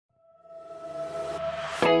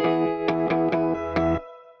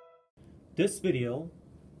This video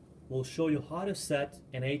will show you how to set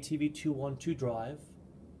an ATV212 drive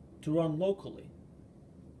to run locally.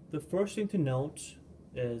 The first thing to note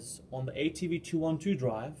is on the ATV212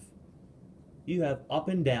 drive, you have up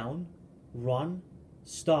and down, run,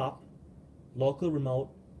 stop, local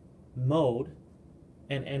remote, mode,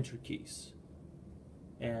 and enter keys.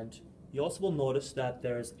 And you also will notice that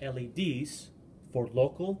there's LEDs for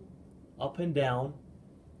local, up and down,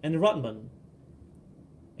 and the run button.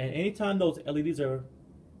 And anytime those LEDs are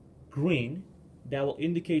green, that will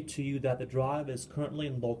indicate to you that the drive is currently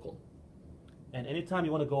in local. And anytime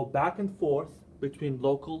you want to go back and forth between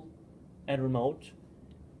local and remote,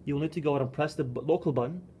 you will need to go ahead and press the local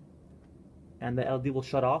button, and the LED will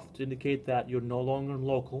shut off to indicate that you're no longer in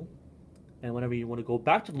local. And whenever you want to go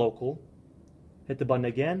back to local, hit the button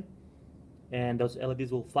again, and those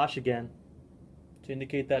LEDs will flash again to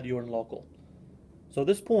indicate that you're in local. So at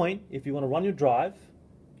this point, if you want to run your drive,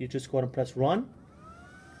 you just go ahead and press run,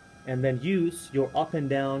 and then use your up and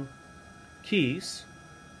down keys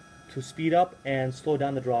to speed up and slow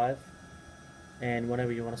down the drive. And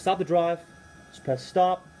whenever you want to stop the drive, just press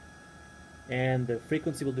stop, and the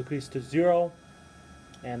frequency will decrease to 0,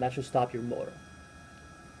 and that should stop your motor.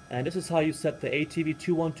 And this is how you set the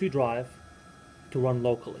ATV212 drive to run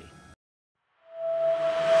locally.